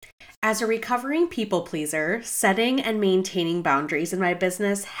As a recovering people pleaser, setting and maintaining boundaries in my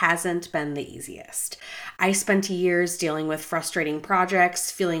business hasn't been the easiest. I spent years dealing with frustrating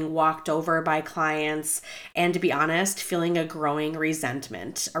projects, feeling walked over by clients, and to be honest, feeling a growing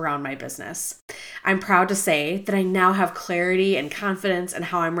resentment around my business. I'm proud to say that I now have clarity and confidence in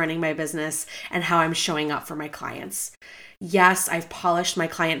how I'm running my business and how I'm showing up for my clients. Yes, I've polished my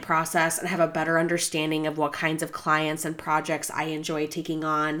client process and have a better understanding of what kinds of clients and projects I enjoy taking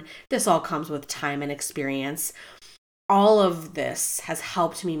on. This all comes with time and experience. All of this has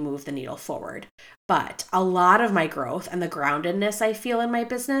helped me move the needle forward. But a lot of my growth and the groundedness I feel in my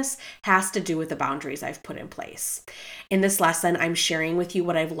business has to do with the boundaries I've put in place. In this lesson, I'm sharing with you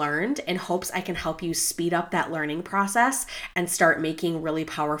what I've learned in hopes I can help you speed up that learning process and start making really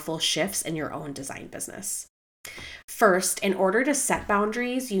powerful shifts in your own design business. First, in order to set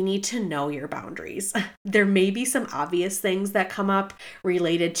boundaries, you need to know your boundaries. There may be some obvious things that come up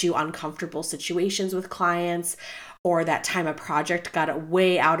related to uncomfortable situations with clients, or that time a project got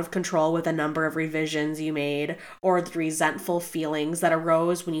way out of control with a number of revisions you made, or the resentful feelings that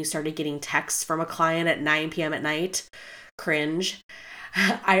arose when you started getting texts from a client at 9 p.m. at night. Cringe.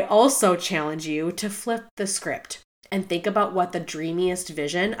 I also challenge you to flip the script and think about what the dreamiest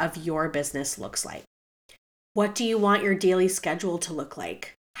vision of your business looks like. What do you want your daily schedule to look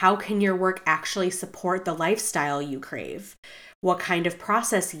like? How can your work actually support the lifestyle you crave? What kind of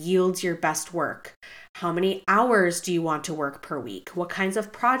process yields your best work? How many hours do you want to work per week? What kinds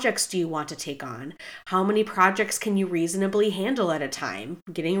of projects do you want to take on? How many projects can you reasonably handle at a time?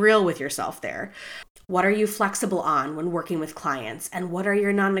 Getting real with yourself there. What are you flexible on when working with clients? And what are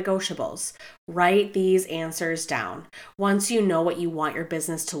your non-negotiables? Write these answers down. Once you know what you want your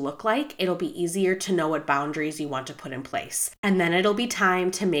business to look like, it'll be easier to know what boundaries you want to put in place. And then it'll be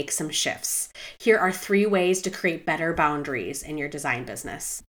time to make some shifts. Here are 3 ways to create better boundaries in your design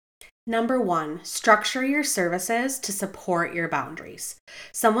business. Number 1, structure your services to support your boundaries.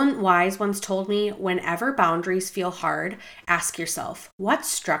 Someone wise once told me, whenever boundaries feel hard, ask yourself, what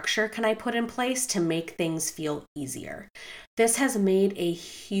structure can I put in place to make things feel easier? This has made a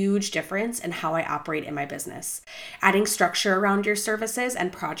huge difference in how I operate in my business. Adding structure around your services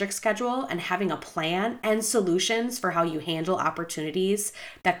and project schedule and having a plan and solutions for how you handle opportunities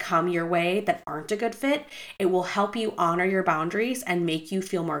that come your way that aren't a good fit, it will help you honor your boundaries and make you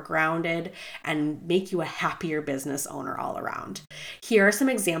feel more grounded and make you a happier business owner all around. Here are some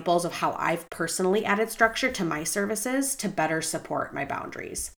examples of how I've personally added structure to my services to better support my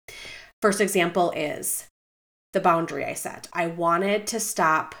boundaries. First example is the boundary I set. I wanted to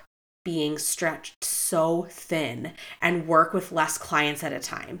stop being stretched so thin and work with less clients at a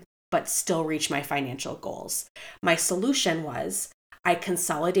time, but still reach my financial goals. My solution was I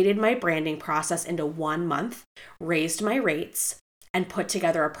consolidated my branding process into 1 month, raised my rates, and put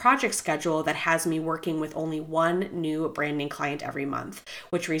together a project schedule that has me working with only 1 new branding client every month,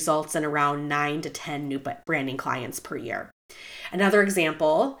 which results in around 9 to 10 new branding clients per year. Another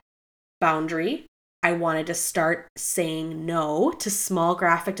example, boundary. I wanted to start saying no to small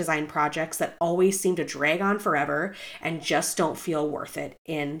graphic design projects that always seem to drag on forever and just don't feel worth it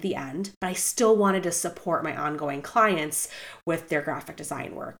in the end, but I still wanted to support my ongoing clients with their graphic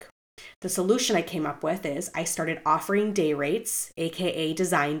design work. The solution I came up with is I started offering day rates, aka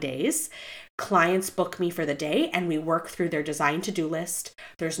design days. Clients book me for the day and we work through their design to-do list.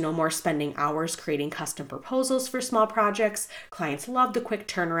 There's no more spending hours creating custom proposals for small projects. Clients love the quick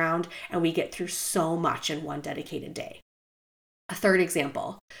turnaround and we get through so much in one dedicated day. A third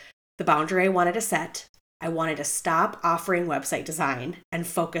example, the boundary I wanted to set, I wanted to stop offering website design and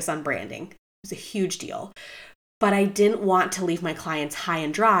focus on branding. It was a huge deal. But I didn't want to leave my clients high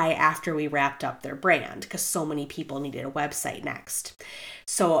and dry after we wrapped up their brand because so many people needed a website next.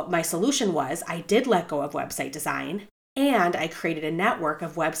 So my solution was I did let go of website design and I created a network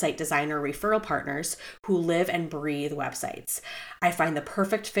of website designer referral partners who live and breathe websites. I find the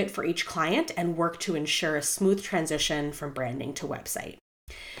perfect fit for each client and work to ensure a smooth transition from branding to website.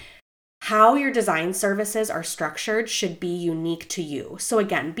 How your design services are structured should be unique to you. So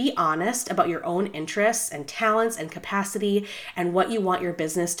again, be honest about your own interests and talents and capacity and what you want your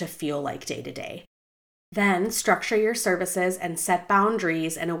business to feel like day to day. Then structure your services and set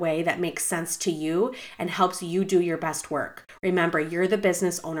boundaries in a way that makes sense to you and helps you do your best work. Remember, you're the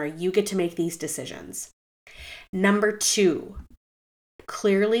business owner. You get to make these decisions. Number 2,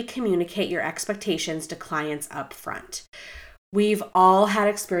 clearly communicate your expectations to clients up front. We've all had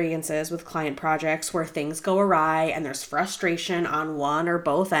experiences with client projects where things go awry and there's frustration on one or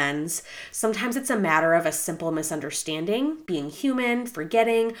both ends. Sometimes it's a matter of a simple misunderstanding, being human,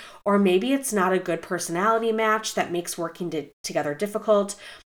 forgetting, or maybe it's not a good personality match that makes working together difficult.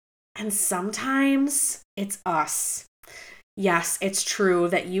 And sometimes it's us. Yes, it's true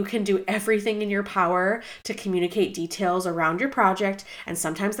that you can do everything in your power to communicate details around your project, and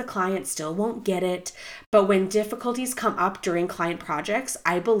sometimes the client still won't get it. But when difficulties come up during client projects,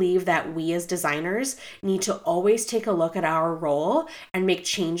 I believe that we as designers need to always take a look at our role and make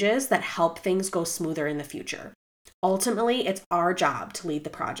changes that help things go smoother in the future. Ultimately, it's our job to lead the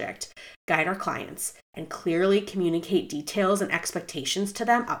project, guide our clients, and clearly communicate details and expectations to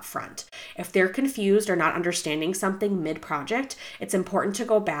them up front. If they're confused or not understanding something mid-project, it's important to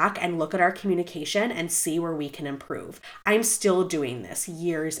go back and look at our communication and see where we can improve. I'm still doing this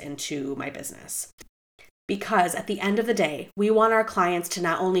years into my business. Because at the end of the day, we want our clients to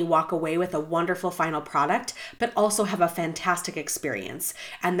not only walk away with a wonderful final product, but also have a fantastic experience.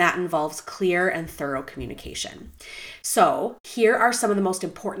 And that involves clear and thorough communication. So, here are some of the most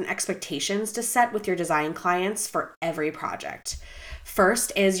important expectations to set with your design clients for every project.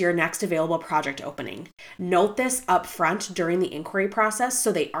 First is your next available project opening. Note this up front during the inquiry process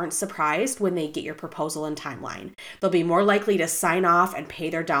so they aren't surprised when they get your proposal and timeline. They'll be more likely to sign off and pay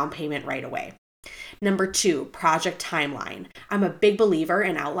their down payment right away. Number 2, project timeline. I'm a big believer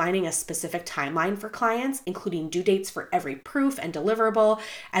in outlining a specific timeline for clients, including due dates for every proof and deliverable,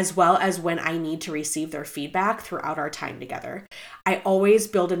 as well as when I need to receive their feedback throughout our time together. I always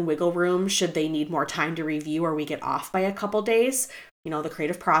build in wiggle room should they need more time to review or we get off by a couple days. The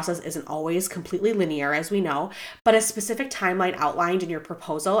creative process isn't always completely linear, as we know, but a specific timeline outlined in your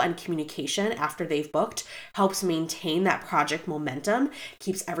proposal and communication after they've booked helps maintain that project momentum,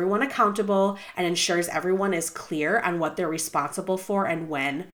 keeps everyone accountable, and ensures everyone is clear on what they're responsible for and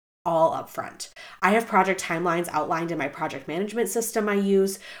when, all upfront. I have project timelines outlined in my project management system I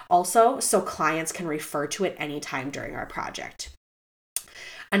use also, so clients can refer to it anytime during our project.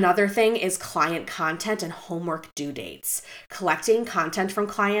 Another thing is client content and homework due dates. Collecting content from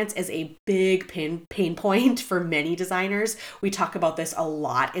clients is a big pain point for many designers. We talk about this a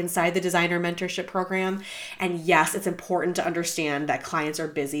lot inside the designer mentorship program. And yes, it's important to understand that clients are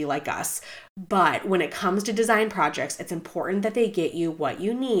busy like us. But when it comes to design projects, it's important that they get you what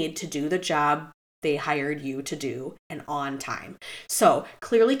you need to do the job they hired you to do and on time. So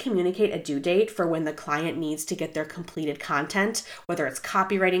clearly communicate a due date for when the client needs to get their completed content, whether it's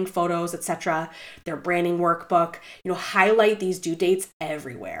copywriting, photos, etc., their branding workbook. Highlight these due dates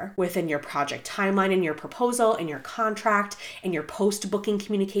everywhere within your project timeline, in your proposal, in your contract, in your post-booking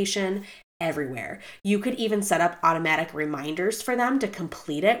communication, everywhere. You could even set up automatic reminders for them to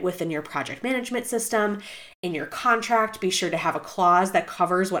complete it within your project management system. In your contract, be sure to have a clause that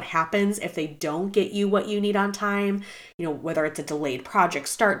covers what happens if they don't get you what you need on time, whether it's a delayed project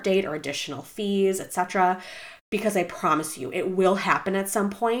start date or additional fees, etc. Because I promise you, it will happen at some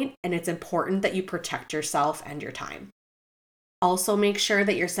point, and it's important that you protect yourself and your time. Also, make sure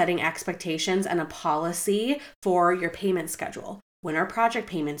that you're setting expectations and a policy for your payment schedule. When are project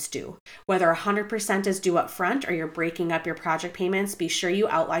payments due? Whether 100% is due up front or you're breaking up your project payments, be sure you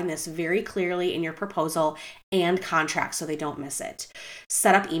outline this very clearly in your proposal and contract so they don't miss it.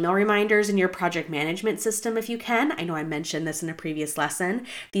 Set up email reminders in your project management system if you can. I know I mentioned this in a previous lesson.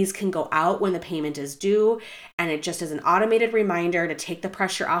 These can go out when the payment is due, and it just is an automated reminder to take the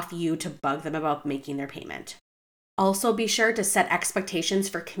pressure off you to bug them about making their payment. Also, be sure to set expectations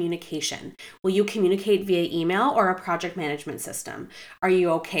for communication. Will you communicate via email or a project management system? Are you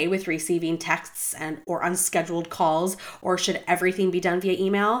okay with receiving texts or unscheduled calls, or should everything be done via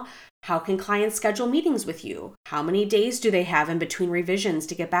email? How can clients schedule meetings with you? How many days do they have in between revisions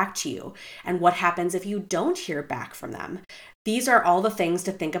to get back to you? And what happens if you don't hear back from them? These are all the things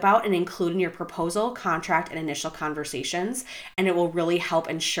to think about and include in your proposal, contract, and initial conversations, and it will really help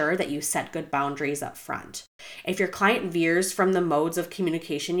ensure that you set good boundaries up front. If your client veers from the modes of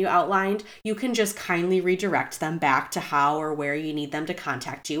communication you outlined, you can just kindly redirect them back to how or where you need them to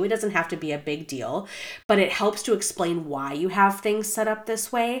contact you. It doesn't have to be a big deal, but it helps to explain why you have things set up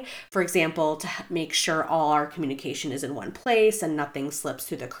this way. For example, to make sure all our communication is in one place and nothing slips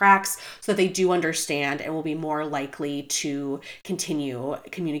through the cracks, so that they do understand and will be more likely to continue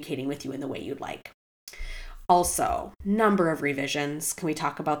communicating with you in the way you'd like. Also, number of revisions. Can we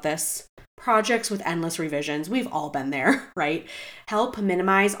talk about this? Projects with endless revisions. We've all been there, right? Help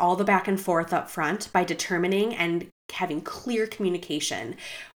minimize all the back and forth up front by determining and having clear communication,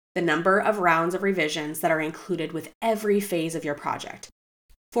 the number of rounds of revisions that are included with every phase of your project.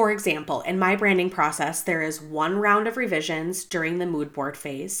 For example, in my branding process, there is 1 round of revisions during the mood board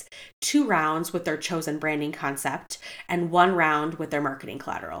phase, 2 rounds with their chosen branding concept, and 1 round with their marketing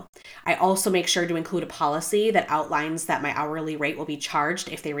collateral. I also make sure to include a policy that outlines that my hourly rate will be charged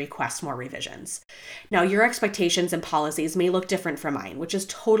if they request more revisions. Now, your expectations and policies may look different from mine, which is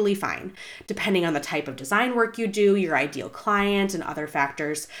totally fine, depending on the type of design work you do, your ideal client, and other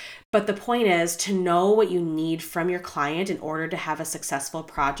factors. But the point is to know what you need from your client in order to have a successful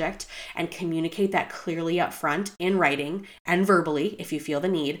project and communicate that clearly up front in writing and verbally if you feel the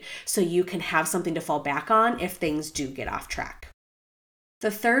need, so you can have something to fall back on if things do get off track.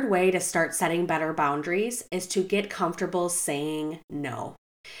 The third way to start setting better boundaries is to get comfortable saying no.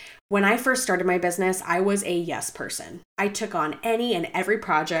 When I first started my business, I was a yes person. I took on any and every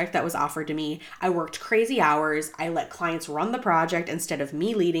project that was offered to me. I worked crazy hours. I let clients run the project instead of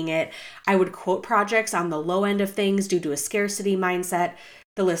me leading it. I would quote projects on the low end of things due to a scarcity mindset.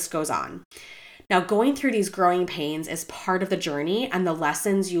 The list goes on. Now, going through these growing pains is part of the journey, and the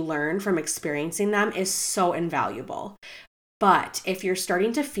lessons you learn from experiencing them is so invaluable. But if you're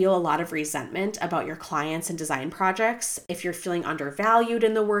starting to feel a lot of resentment about your clients and design projects, if you're feeling undervalued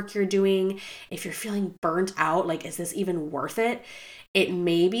in the work you're doing, if you're feeling burnt out, like, is this even worth it? It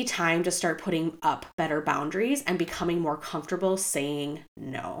may be time to start putting up better boundaries and becoming more comfortable saying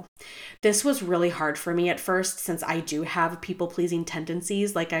no. This was really hard for me at first since I do have people-pleasing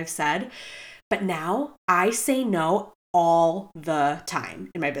tendencies, like I've said. But now I say no all the time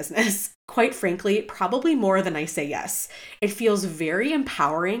in my business. Quite frankly, probably more than I say yes. It feels very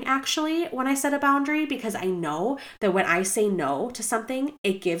empowering actually when I set a boundary, because I know that when I say no to something,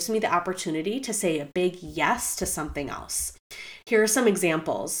 it gives me the opportunity to say a big yes to something else. Here are some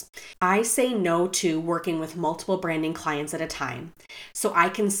examples. I say no to working with multiple branding clients at a time. So I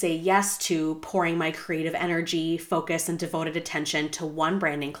can say yes to pouring my creative energy, focus, and devoted attention to one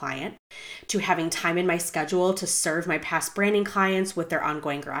branding client, to having time in my schedule to serve my past branding clients with their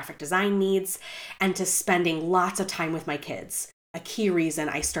ongoing graphic design needs, and to spending lots of time with my kids, a key reason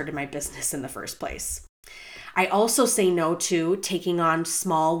I started my business in the first place. I also say no to taking on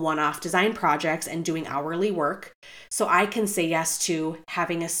small one-off design projects and doing hourly work, so I can say yes to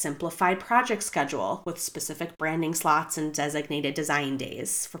having a simplified project schedule with specific branding slots and designated design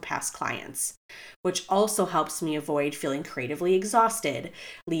days for past clients, which also helps me avoid feeling creatively exhausted,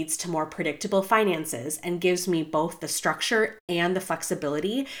 leads to more predictable finances, and gives me both the structure and the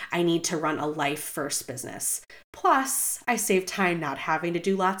flexibility I need to run a life-first business. Plus, I save time not having to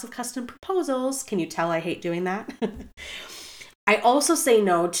do lots of custom proposals. Can you tell I hate doing that? I also say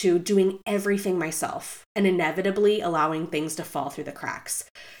no to doing everything myself and inevitably allowing things to fall through the cracks.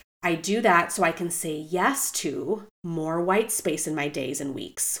 I do that so I can say yes to more white space in my days and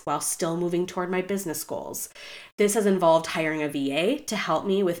weeks while still moving toward my business goals. This has involved hiring a VA to help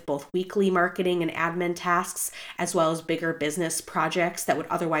me with both weekly marketing and admin tasks, as well as bigger business projects that would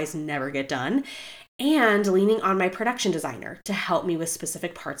otherwise never get done, and leaning on my production designer to help me with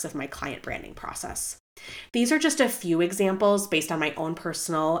specific parts of my client branding process. These are just a few examples based on my own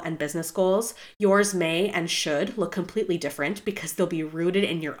personal and business goals. Yours may and should look completely different because they'll be rooted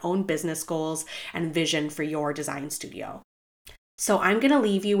in your own business goals and vision for your design studio. So I'm going to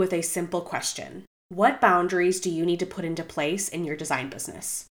leave you with a simple question. What boundaries do you need to put into place in your design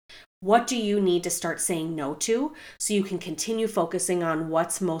business? What do you need to start saying no to so you can continue focusing on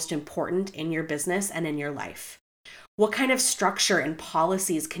what's most important in your business and in your life? What kind of structure and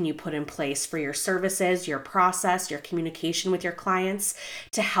policies can you put in place for your services, your process, your communication with your clients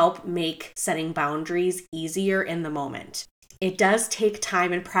to help make setting boundaries easier in the moment? It does take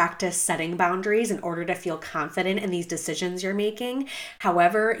time and practice setting boundaries in order to feel confident in these decisions you're making.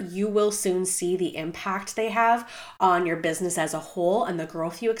 However, you will soon see the impact they have on your business as a whole and the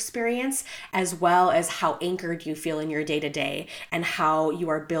growth you experience, as well as how anchored you feel in your day-to-day and how you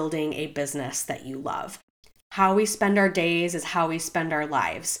are building a business that you love. How we spend our days is how we spend our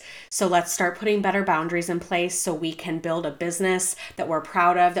lives. So let's start putting better boundaries in place so we can build a business that we're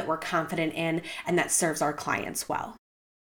proud of, that we're confident in, and that serves our clients well.